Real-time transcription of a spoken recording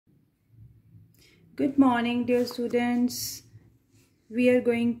Good morning, dear students. We are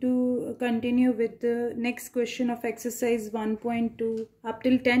going to continue with the next question of exercise 1.2. Up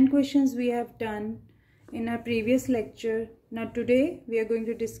till 10 questions we have done in our previous lecture. Now today we are going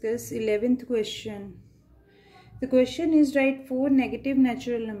to discuss 11th question. The question is, write 4 negative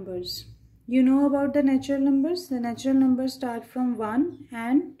natural numbers. You know about the natural numbers. The natural numbers start from 1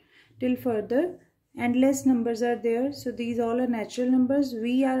 and till further. Endless numbers are there, so these all are natural numbers.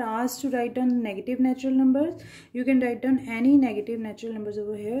 We are asked to write down negative natural numbers. You can write down any negative natural numbers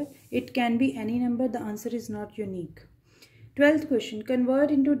over here. It can be any number. The answer is not unique. 12th question,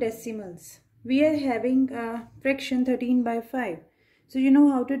 convert into decimals. We are having a fraction 13 by 5. So you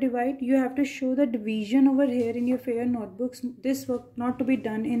know how to divide. You have to show the division over here in your fair notebooks. This work not to be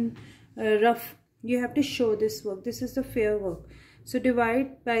done in rough. You have to show this work. This is the fair work. So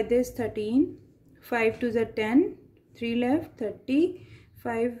divide by this 13. 5 to the 10, 3 left, 30,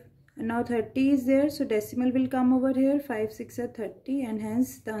 5, now 30 is there, so decimal will come over here, 5, 6 are 30, and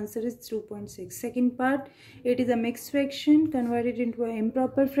hence the answer is 2.6. Second part, it is a mixed fraction, convert it into an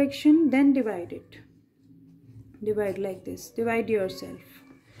improper fraction, then divide it. Divide like this, divide yourself.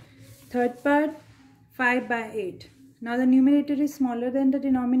 Third part, 5 by 8. Now the numerator is smaller than the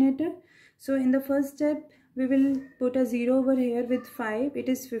denominator, so in the first step, we will put a 0 over here with 5, it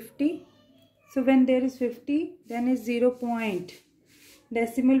is 50. So when there is 50, then is 0 point.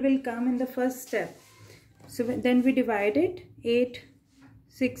 Decimal will come in the first step. So then we divide it. 8,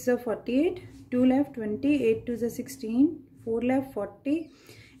 6 are 48, 2 left 20, 8 2 is 16, 4 left 40,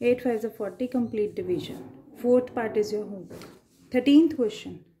 8 5 is 40, complete division. Fourth part is your homework. 13th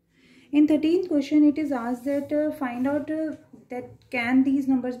question. In 13th question, it is asked that find out that can these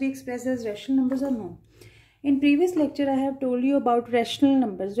numbers be expressed as rational numbers or no. In previous lecture, I have told you about rational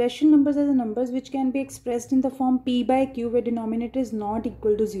numbers. Rational numbers are the numbers which can be expressed in the form p by q where denominator is not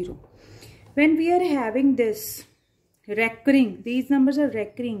equal to 0. When we are having this recurring, these numbers are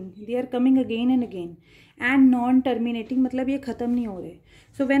recurring. They are coming again and again. And non-terminating, matlab ye khatam nahi ho rahe.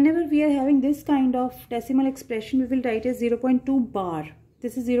 So whenever we are having this kind of decimal expression, we will write as 0.2 bar.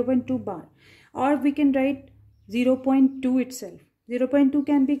 This is 0.2 bar. Or we can write 0.2 itself. 0.2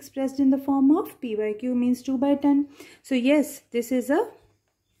 can be expressed in the form of p by q means 2 by 10. So yes, this is a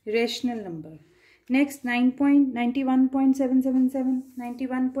rational number. Next, 91.777.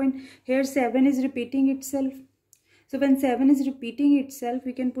 91. Here 7 is repeating itself. So when 7 is repeating itself,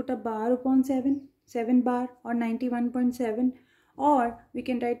 we can put a bar upon 7. 7 bar or 91.7. Or we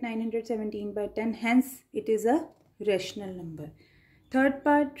can write 917 by 10. Hence, it is a rational number. Third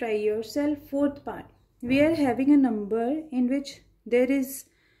part, try yourself. Fourth part, we are having a number in which there is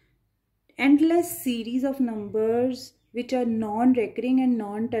endless series of numbers which are non-recurring and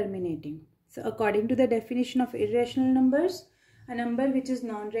non-terminating. So according to the definition of irrational numbers, a number which is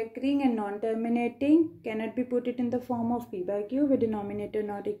non-recurring and non-terminating cannot be put it in the form of p by q with denominator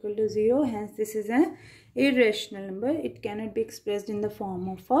not equal to 0. Hence this is an irrational number. It cannot be expressed in the form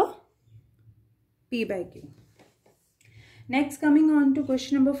of a p by q. Next, coming on to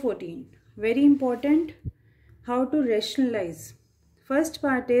question number 14. Very important, how to rationalize. First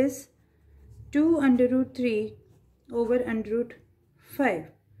part is 2 under root 3 over under root 5.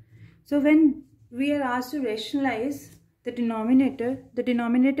 So when we are asked to rationalize the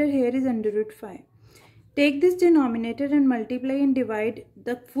denominator here is under root 5. Take this denominator and multiply and divide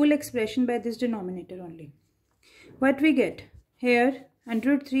the full expression by this denominator only. What we get? Here under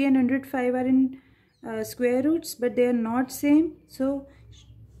root 3 and under root 5 are in square roots, but they are not same. So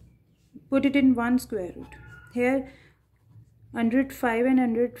put it in one square root. Here under root 5 and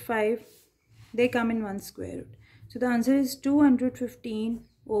under root 5, they come in one square root. So the answer is 215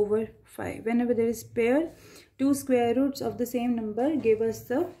 over 5. Whenever there is pair, two square roots of the same number give us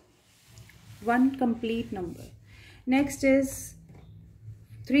the one complete number. Next is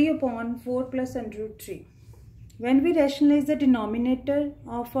 3 upon 4 plus under root 3. When we rationalize the denominator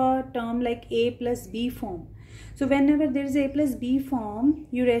of a term like a plus b form, so whenever there is a plus b form,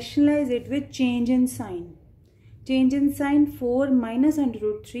 you rationalize it with change in sign. Change in sign, 4 minus under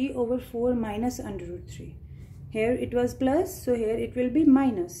root 3 over 4 minus under root 3. Here it was plus, so here it will be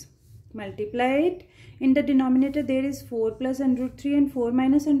minus. Multiply it. In the denominator there is 4 plus under root 3 and 4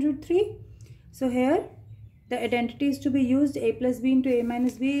 minus under root 3. So here the identity is to be used. A plus b into a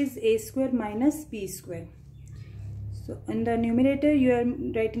minus b is a square minus b square. So in the numerator you are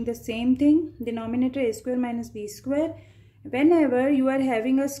writing the same thing. Denominator a square minus b square. Whenever you are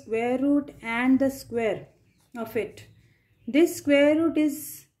having a square root and the square of it, this square root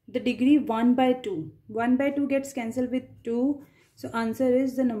is the degree 1 by 2. 1 by 2 gets cancelled with 2. So answer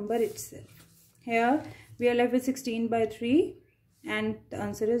is the number itself. Here we are left with 16 by 3 and the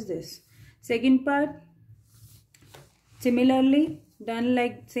answer is this. Second part, similarly done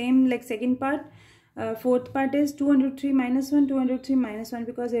like same like second part. Fourth part is 203 minus 1, 203 minus 1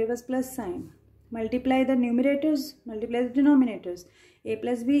 because there was plus sign. Multiply the numerators, multiply the denominators. A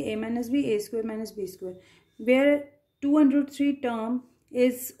plus b, a minus b, a square minus b square. Where 203 term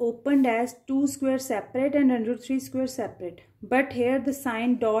is opened as 2 square separate and 103 square separate. But here the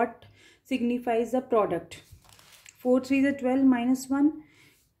sign dot signifies the product. 4 3 is 12 minus 1,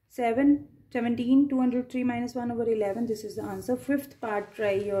 7, 17, 203 minus 1 over 11. This is the answer. Fifth part,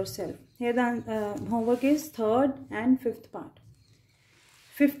 try yourself. Here the homework is third and fifth part.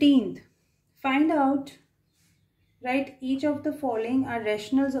 15th, find out, write each of the following are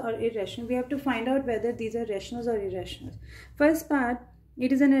rationals or irrational. We have to find out whether these are rationals or irrationals. First part,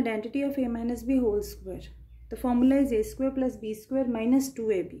 it is an identity of a minus b whole square. The formula is a square plus b square minus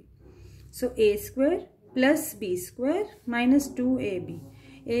 2ab. So a square plus b square minus 2ab.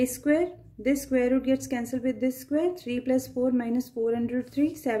 A square, this square root gets cancelled with this square. 3 plus 4 minus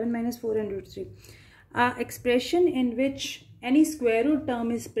 403, 7 minus 403. Expression in which any square root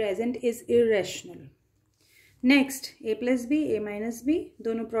term is present is irrational. Next, a plus b, a minus b,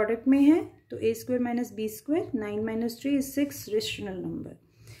 दोनों product में है, तो a square minus b square, 9 minus 3 is 6 rational number.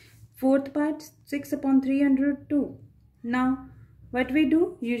 Fourth part, 6 upon 302. Now, what we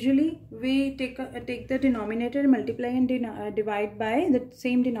do? Usually, we take the denominator, multiply and divide by the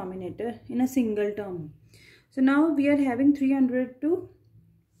same denominator in a single term. So now we are having 302.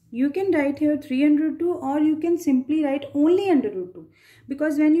 You can write here 302 or you can simply write only under root 2.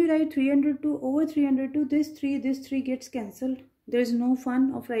 Because when you write 302 over 302, this 3 gets cancelled. There is no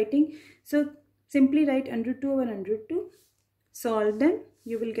fun of writing. So simply write under 2 over under 2. Solve them.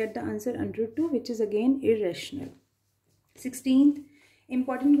 You will get the answer under 2, which is again irrational. 16th,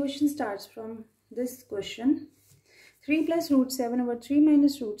 important question starts from this question. 3 plus root 7 over 3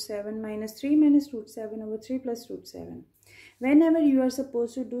 minus root 7 minus 3 minus root 7 over 3 plus root 7. Whenever you are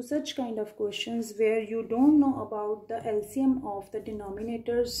supposed to do such kind of questions where you don't know about the LCM of the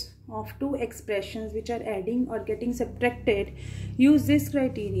denominators of two expressions which are adding or getting subtracted, use this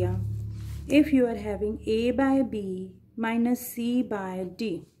criteria. If you are having a by b minus c by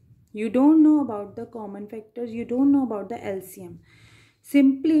d, you don't know about the common factors, you don't know about the LCM.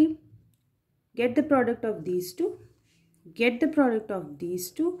 Simply get the product of these two, get the product of these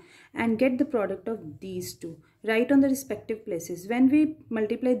two, and get the product of these two. Write on the respective places. When we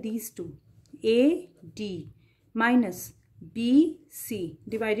multiply these two, a d minus b c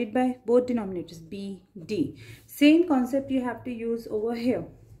divided by both denominators b d. Same concept you have to use over here.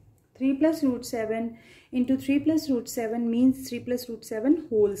 3 plus root 7 into 3 plus root 7 means 3 plus root 7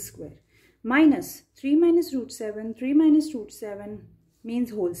 whole square. Minus 3 minus root 7, 3 minus root 7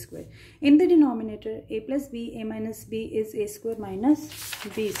 means whole square. In the denominator, a plus b, a minus b is a square minus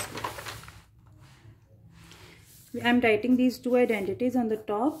b square. I am writing these two identities on the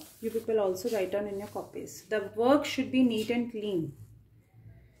top. You people also write down in your copies. The work should be neat and clean.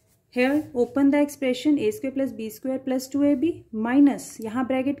 Here, open the expression a square plus b square plus 2ab minus. यहाँ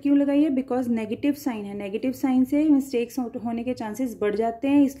bracket क्यों लगाई है? Because negative sign है. Negative sign से mistakes होने के chances बढ़ जाते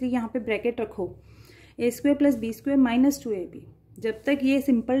हैं, इसलिए यहाँ पे ब्रैकेट रखो. a square plus b square minus 2ab. जब तक ये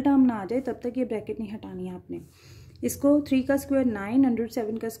सिंपल टर्म ना आ जाए तब तक ये ब्रैकेट नहीं हटानी है आपने. इसको 3 का स्क्वायर 9,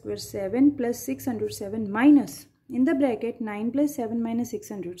 107 का square 7 plus 607 minus in the bracket 9 plus 7 minus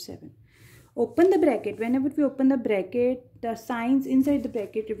 607. Open the bracket. Whenever we open the bracket, the signs inside the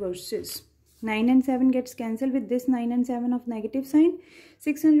bracket reverses. 9 and 7 gets cancelled with this 9 and 7 of negative sign.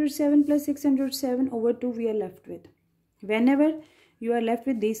 607 plus 607 over 2 we are left with. Whenever you are left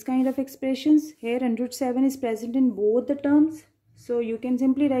with these kind of expressions, here 107 is present in both the terms. So you can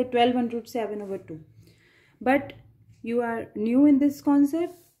simply write 1207 over 2. But you are new in this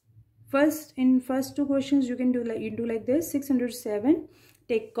concept. In first two questions you can do like this. 607,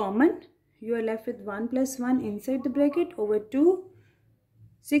 take common, you are left with 1 plus 1 inside the bracket over 2.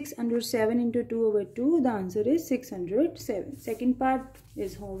 607 into 2 over 2, the answer is 607. Second part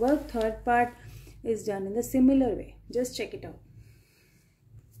is homework. Third part is done in the similar way. Just check it out.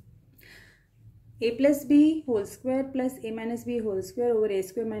 A plus b whole square plus a minus b whole square over a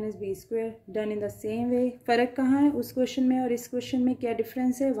square minus b square, done in the same way. फ़र्क कहाँ है उस question में और इस question में? क्या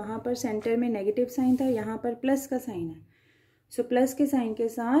difference है? वहाँ पर सेंटर में नेगेटिव साइन था, यहाँ पर प्लस का साइन है. सो प्लस के साइन के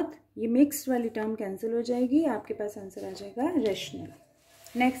साथ ये मिक्स्ड वाली टर्म कैंसिल हो जाएगी. आपके पास आंसर आ जाएगा rational.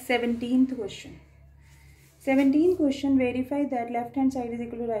 Next 17th question. 17th question, verify that left hand side is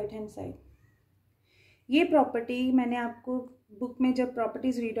equal to right hand side. ये प्रॉपर्टी मैंने आपको बुक में जब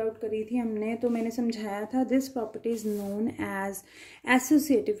प्रॉपर्टीज रीड आउट करी थी हमने, तो मैंने समझाया था this property is known as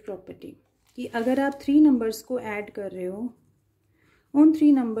associative property. कि अगर आप 3 नंबर्स को ऐड कर रहे हो उन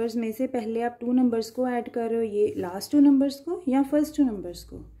 3 नंबर्स में से पहले आप 2 नंबर्स को ऐड कर रहे हो, ये लास्ट 2 नंबर्स को या फर्स्ट 2 नंबर्स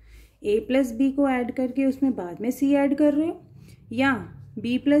को, a प्लस बी को ऐड करके उसमें बाद में c ऐड कर रहे हो या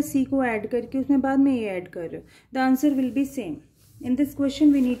b प्लस c को ऐड करके उसमें बाद में a ऐड कर रहे हो. The answer will be same. In this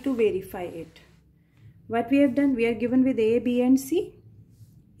question we need to verify it. What we have done, we are given with a b and c.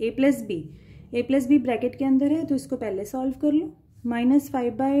 a plus B bracket के अंदर है तो इसको पहले solve कर लो.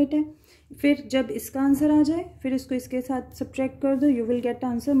 -5/8 है. फिर जब इसका आंसर आ जाए फिर इसको इसके साथ सब्ट्रैक्ट कर दो. You will get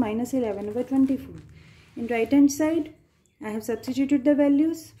answer -11/24. In right hand side I have substituted the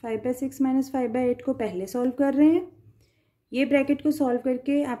values. 5/6 -5/8 को पहले सॉल्व कर रहे हैं. ये ब्रैकेट को सॉल्व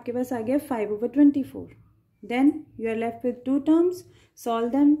करके आपके पास आ गया 5/24. Then you are left with 2 terms. Solve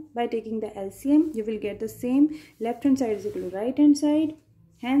them by taking the LCM. You will get the same. Left hand side is equal to right hand side.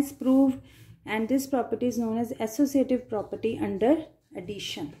 Hence proved, and this property is known as associative property under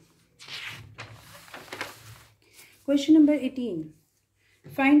addition. Question number 18.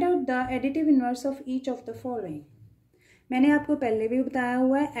 Find out the additive inverse of each of the following. मैंने आपको पहले भी बताया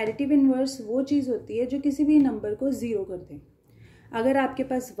हुआ है, additive inverse वो चीज़ होती है जो किसी भी नंबर को ज़ीरो कर दे. अगर आपके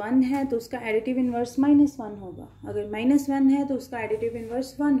पास 1 है तो उसका एडिटिव इन्वर्स -1 होगा. अगर -1 है तो उसका एडिटिव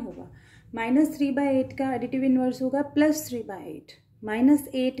इन्वर्स 1 होगा. -3/8 का एडिटिव इन्वर्स होगा +3/8.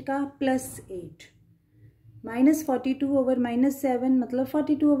 -8 का +8. -42 ओवर -7 मतलब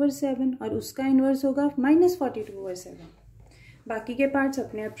 42/7 और उसका इन्वर्स होगा -42/7. बाकी के पार्ट्स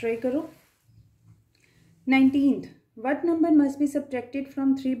अपने आप ट्राई करो. 19th. What number must be subtracted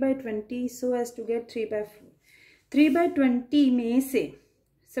from 3/20 so as to get 3/4? 3/20 में से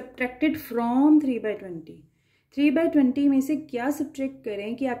subtracted from 3/20. 3/20 में से क्या सब्ट्रैक्ट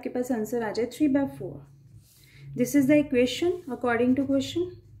करें कि आपके पास आंसर आ जाए 3/4. This is the equation according to question.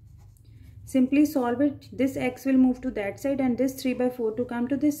 Simply solve it. This x will move to that side and this 3/4 to come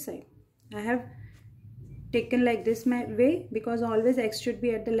to this side. I have taken like this way because always x should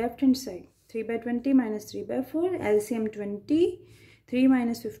be at the left hand side. 3/20 minus 3/4, LCM 20, 3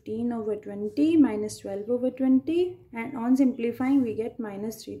 minus 15 over 20 minus 12 over 20, and on simplifying we get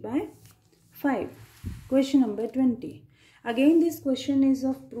 -3/5. Question number 20. Again this question is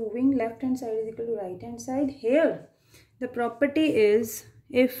of proving left hand side is equal to right hand side. Here the property is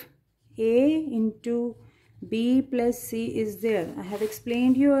if a into b plus c is there. I have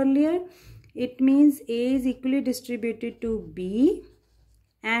explained you earlier. It means a is equally distributed to b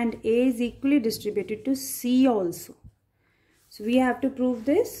and a is equally distributed to c also. So we have to prove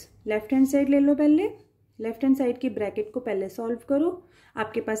this. Left hand side ले लो पहले. Left hand side की bracket को पहले solve करो.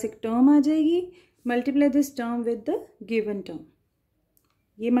 आपके पास एक term आ जाएगी. Multiply this term with the given term.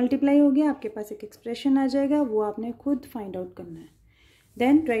 ये मल्टीप्लाई हो गया, आपके पास एक एक्सप्रेशन आ जाएगा, वो आपने खुद फाइंड आउट करना है.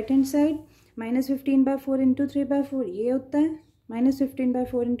 Then right hand side -15/4 into 3/4 ये होता है.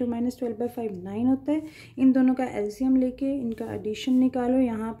 -15/4 इंटू -12/5 9 होता है. इन दोनों का एलसीएम लेके इनका एडिशन निकालो.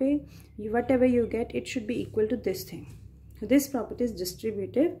 यहाँ पे what ever you get it should be equal to this thing. This property is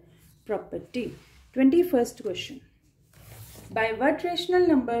distributive property. 21st question. By what rational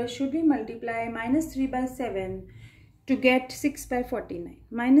number should we multiply -3/7 to get 6/49?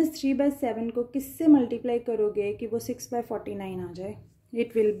 -3/7 को किससे मल्टीप्लाई करोगे कि वो 6/49 आ जाए?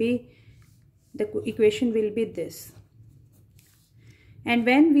 It will be, the equation will be this.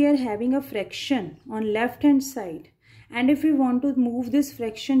 And when we are having a fraction on left hand side and if we want to move this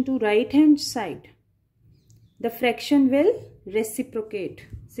fraction to right hand side, the fraction will reciprocate.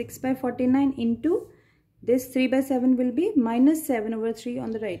 6/49 into this 3/7 will be -7/3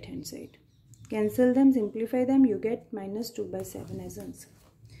 on the right hand side. Cancel them, simplify them, you get -2/7 as answer.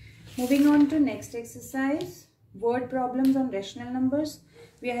 Moving on to next exercise, word problems on rational numbers.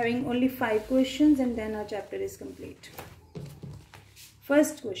 We are having only 5 questions and then our chapter is complete.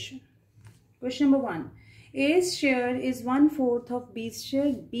 First question. Question number 1. A's share is 1/4 of B's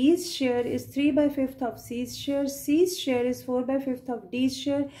share. B's share is 3/5 of C's share. C's share is 4/5 of D's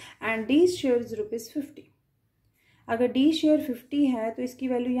share and D's share is ₹50. अगर D share 50 है तो इसकी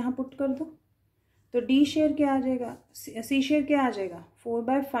value यहाँ put कर दो. तो D share क्या आ जाएगा, C शेयर क्या आ जाएगा,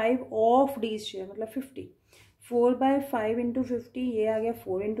 4/5 ऑफ D शेयर मतलब 50. 4/5 इंटू 50 ये आ गया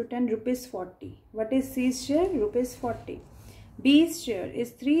 4 into 10 ₹40. What is C share, ₹40. B's share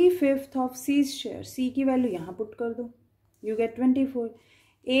is 3/5 of C's share. C की वैल्यू यहाँ पुट कर दो, you get 24.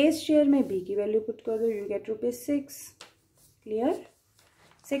 A's share में B की वैल्यू पुट कर दो, you get ₹6. Clear?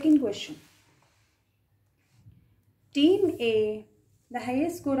 Second question. Team A, the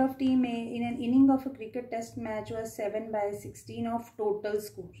highest score of Team A in an inning of a cricket test match was 7/16 of total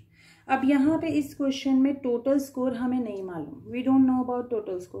score. अब यहाँ पे इस question में total score हमें नहीं मालूम. We don't know about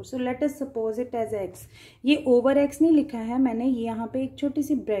total score. So let us suppose it as x. ये over x नहीं लिखा है मैंने, ये यहाँ पे एक छोटी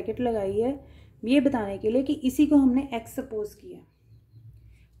सी ब्रैकेट लगाई है ये बताने के लिए कि इसी को हमने x सपोज किया.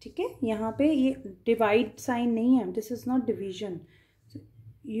 ठीक है, यहाँ पे ये डिवाइड साइन नहीं है, this is not division.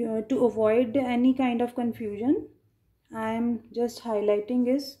 To avoid any kind of confusion I am just highlighting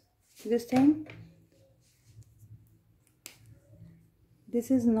this thing. This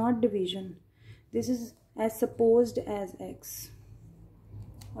is not division, this is as supposed as x.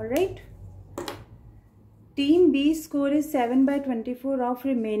 All right, team B score is 7 by 24 of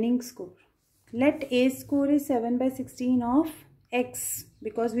remaining score. Let A score is 7 by 16 of x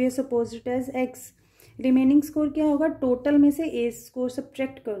because we are supposed it as x. remaining score क्या होगा, total में से A score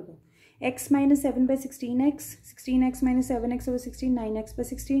subtract कर दो. x minus 7 by 16x, 16x minus 7x over 16, 9x by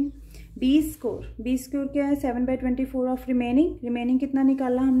 16. B score क्या है, 7 by 24 of remaining कितना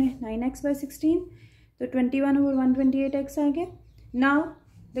निकाला हमने, 9x by 16, तो 21 over 128x आ गया. Now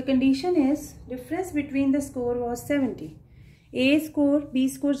the condition is difference between the score was 70. A score B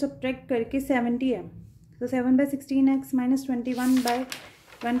score subtract करके 70 है, so 7 by 16x minus 21 by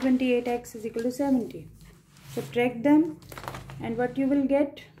 128x is equal to 70. Subtract them and what you will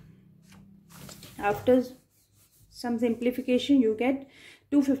get, after some simplification you get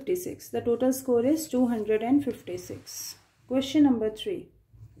 256. The total score is 256. Question number 3.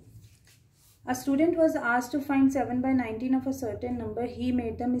 A student was asked to find 7 by 19 of a certain number. He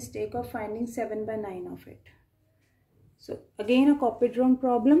made the mistake of finding 7 by 9 of it. So again a copied wrong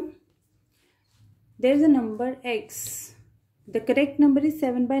problem. There is a number x. The correct number is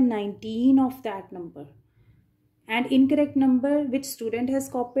 7 by 19 of that number. And incorrect number which student has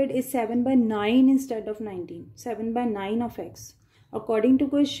copied is 7 by 9 instead of 19. 7 by 9 of x. According to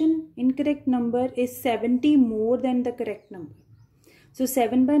question, incorrect number is 70 more than the correct number. So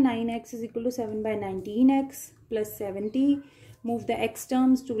 7 by 9x is equal to 7 by 19x plus 70. Move the x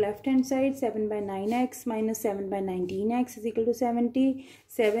terms to left hand side. 7 by 9x minus 7 by 19x is equal to 70.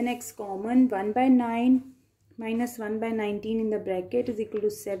 7x common, 1 by 9 minus 1 by 19 in the bracket is equal to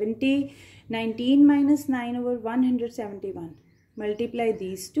 70. 19 minus 9 over 171. Multiply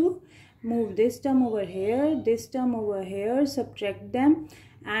these two. Move this term over here, this term over here, subtract them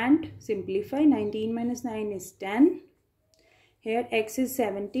and simplify. 19 minus 9 is 10. Here x is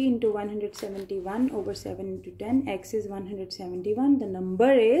 70 into 171 over 7 into 10. X is 171. The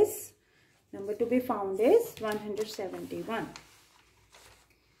number to be found is 171.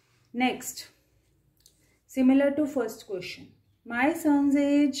 Next. Similar to first question. My son's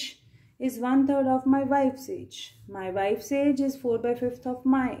age is 1/3 of my wife's age. My wife's age is 4 by 5th of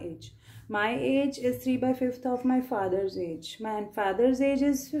my age. My age is 3 by 5th of my father's age. My father's age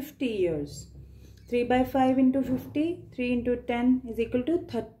is 50 years. 3 by 5 into 50, 3 into 10 is equal to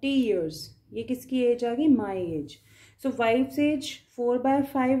 30 years. ये किसकी age आ गई? My age. So wife's age 4 by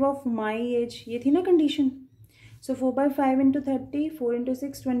 5 of my age. ये थी ना condition. So 4 by 5 into 30, 4 into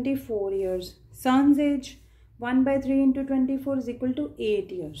 6, 24 years. Son's age 1 by 3 into 24 is equal to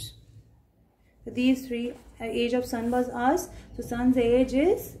 8 years. So these three, age of son was asked. So son's age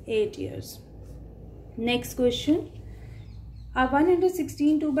is 8 years. Next question. A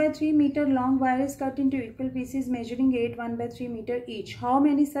 116 2 by 3 meter long wire is cut into equal pieces measuring 8 1 by 3 meter each. How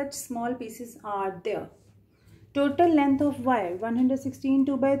many such small pieces are there? Total length of wire 116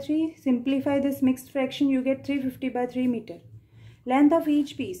 2 by 3. Simplify this mixed fraction, you get 350 by 3 meter. Length of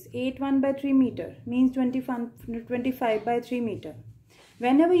each piece 8 1 by 3 meter means 25 by 3 meter.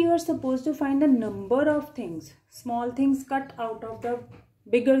 Whenever you are supposed to find the number of things, small things cut out of the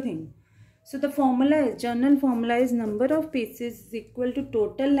bigger thing. So the formula is, general formula is number of pieces is equal to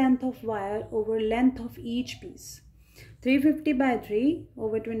total length of wire over length of each piece. 350 by 3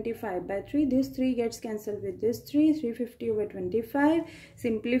 over 25 by 3. This 3 gets cancelled with this 3. 350 over 25.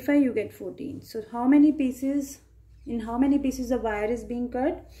 Simplify, you get 14. So how many pieces, in how many pieces the wire is being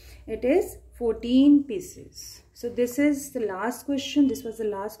cut? It is 14 pieces. So this is the last question. This was the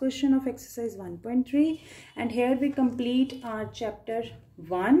last question of exercise 1.3. And here we complete our chapter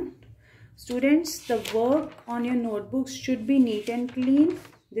 1. Students, the work on your notebooks should be neat and clean.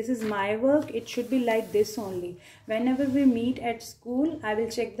 This is my work. It should be like this only. Whenever we meet at school, I will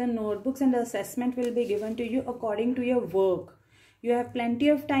check the notebooks and the assessment will be given to you according to your work. You have plenty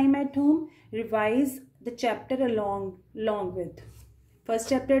of time at home. Revise the chapter along with. First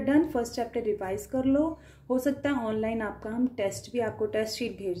chapter done, first chapter revise कर लो. हो सकता है online आपका हम test भी, आपको test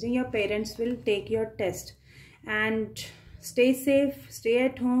sheet भेज दें, या parents will take your test. And stay safe, stay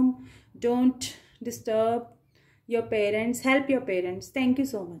at home, don't disturb your parents, help your parents. Thank you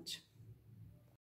so much.